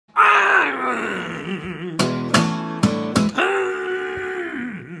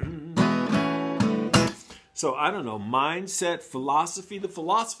So, I don't know, mindset, philosophy. The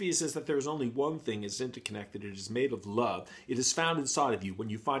philosophy says that there is only one thing. It's interconnected. It is made of love. It is found inside of you.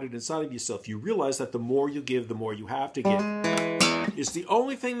 When you find it inside of yourself, you realize that the more you give, the more you have to give. It's the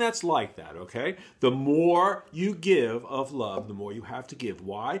only thing that's like that, okay? The more you give of love, the more you have to give.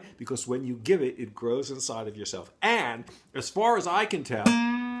 Why? Because when you give it, it grows inside of yourself. And as far as I can tell,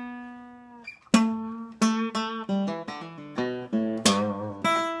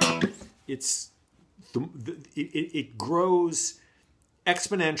 it grows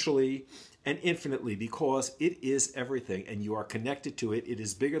exponentially and infinitely because it is everything and you are connected to it. It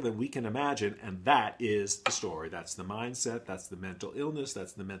is bigger than we can imagine, and that is the story. That's the mindset, that's the mental illness,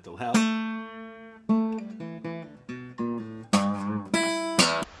 that's the mental health.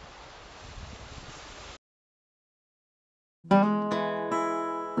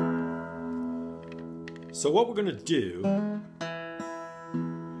 So what we're going to do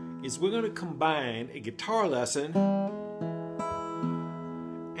is we're going to combine a guitar lesson,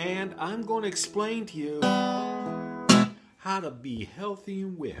 and I'm going to explain to you how to be healthy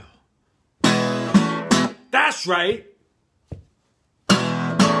and well. That's right!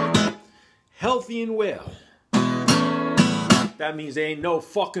 Healthy and well. That means there ain't no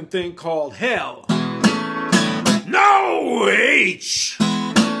fucking thing called hell. No H-E-double-L.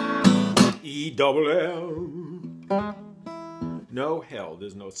 No hell,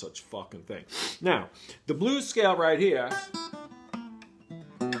 there's no such fucking thing. Now, the blues scale right here,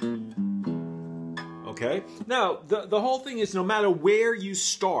 okay? Now, the whole thing is no matter where you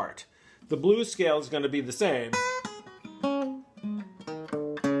start, the blues scale is going to be the same.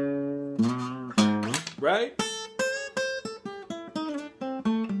 Right?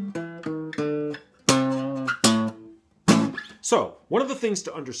 So, one of the things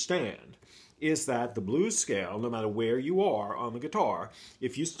to understand is that the blues scale, no matter where you are on the guitar,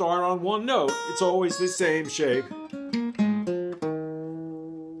 if you start on one note, it's always the same shape.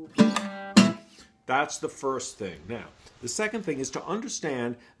 That's the first thing. Now, the second thing is to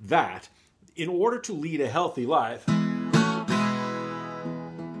understand that in order to lead a healthy life,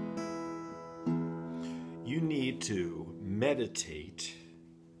 you need to meditate,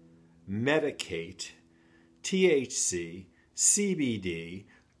 medicate, THC, CBD,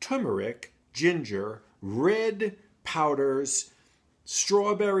 turmeric, ginger, red powders,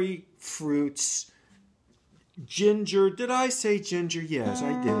 strawberry fruits, ginger. Did I say ginger? Yes,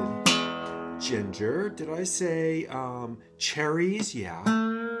 I did. Ginger. Did I say cherries? Yeah.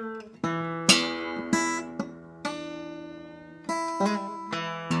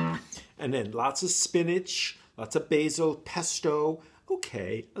 And then lots of spinach, lots of basil, pesto.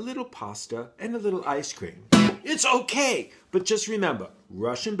 Okay, a little pasta and a little ice cream. It's okay, but just remember,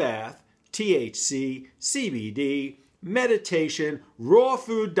 Russian bath, THC, CBD, meditation, raw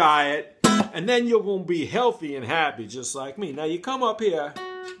food diet, and then you're going to be healthy and happy just like me. Now you come up here,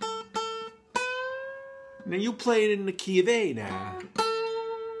 now you play it in the key of A now.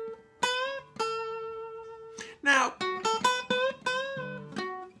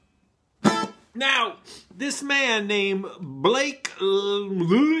 Now, this man named Blake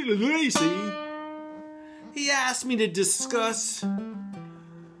Lacey, he asked me to discuss,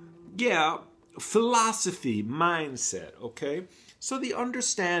 philosophy, mindset, okay? So the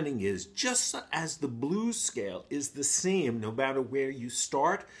understanding is, just as the blues scale is the same no matter where you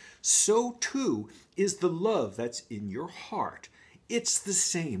start, so too is the love that's in your heart. It's the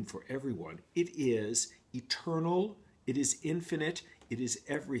same for everyone. It is eternal, it is infinite, it is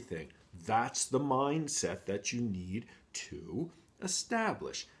everything. That's the mindset that you need to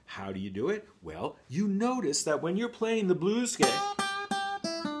establish. How do you do it? Well, you notice that when you're playing the blues scale,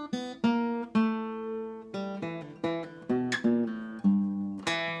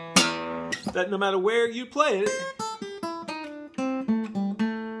 that no matter where you play it,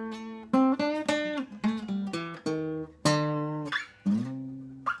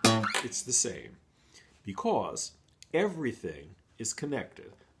 it's the same. Because everything is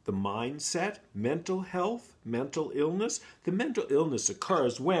connected. The mindset, mental health, mental illness. The mental illness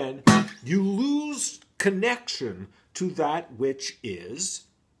occurs when you lose connection to that which is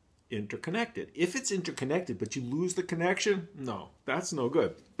interconnected. If it's interconnected but you lose the connection, no, that's no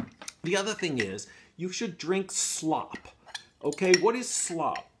good. The other thing is, you should drink slop. Okay, what is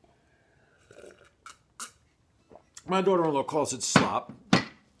slop? My daughter-in-law calls it slop.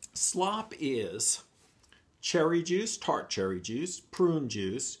 Slop is cherry juice, tart cherry juice, prune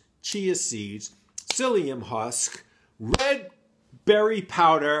juice, chia seeds, psyllium husk, red berry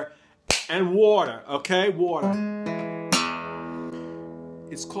powder, and water, okay? Water.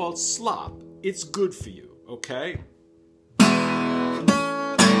 It's called slop. It's good for you, okay?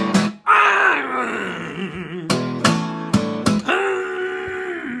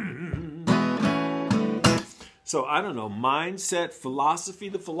 So, I don't know, mindset, philosophy.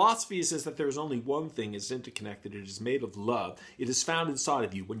 The philosophy says that there is only one thing. It's interconnected. It is made of love. It is found inside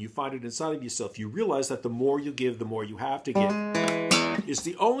of you. When you find it inside of yourself, you realize that the more you give, the more you have to give. It's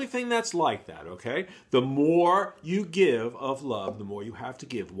the only thing that's like that, okay? The more you give of love, the more you have to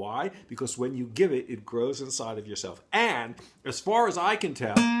give. Why? Because when you give it, it grows inside of yourself. And as far as I can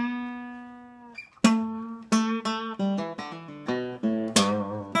tell,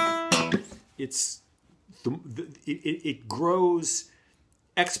 it grows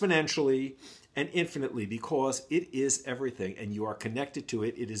exponentially and infinitely because it is everything and you are connected to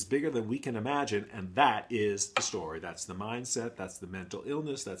it. It is bigger than we can imagine, and that is the story. That's the mindset, that's the mental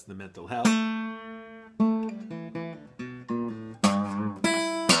illness, that's the mental health.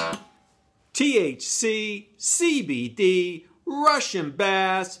 THC, CBD, Russian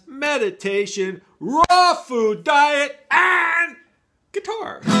bass, meditation, raw food diet, and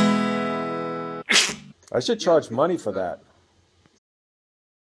guitar. I should charge money for that.